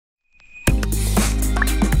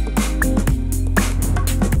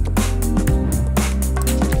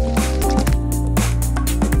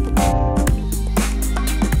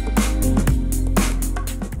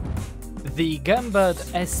Gembird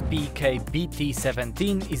SPK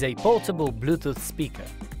BT17 is a portable Bluetooth speaker.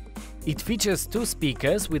 It features two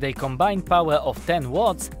speakers with a combined power of 10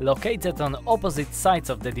 watts located on opposite sides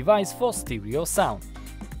of the device for stereo sound.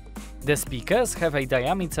 The speakers have a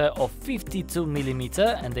diameter of 52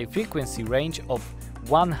 mm and a frequency range of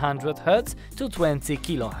 100 Hz to 20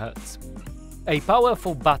 kHz. A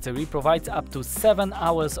powerful battery provides up to 7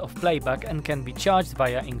 hours of playback and can be charged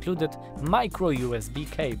via included micro USB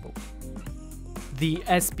cable. The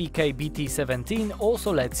SPK BT17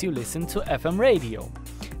 also lets you listen to FM radio.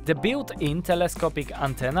 The built-in telescopic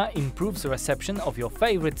antenna improves reception of your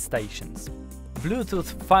favorite stations.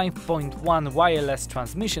 Bluetooth 5.1 wireless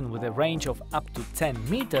transmission with a range of up to 10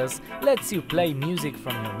 meters lets you play music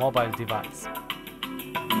from your mobile device.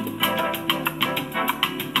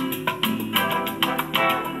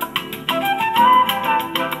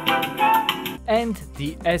 And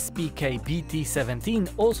the SPK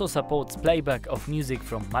BT17 also supports playback of music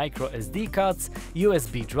from micro SD cards,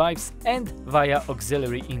 USB drives and via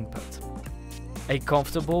auxiliary input. A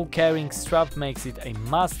comfortable carrying strap makes it a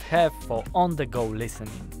must-have for on-the-go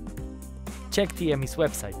listening. Check TME's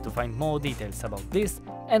website to find more details about this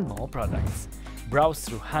and more products. Browse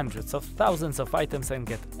through hundreds of thousands of items and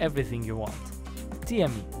get everything you want.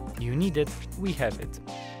 TME, you need it, we have it.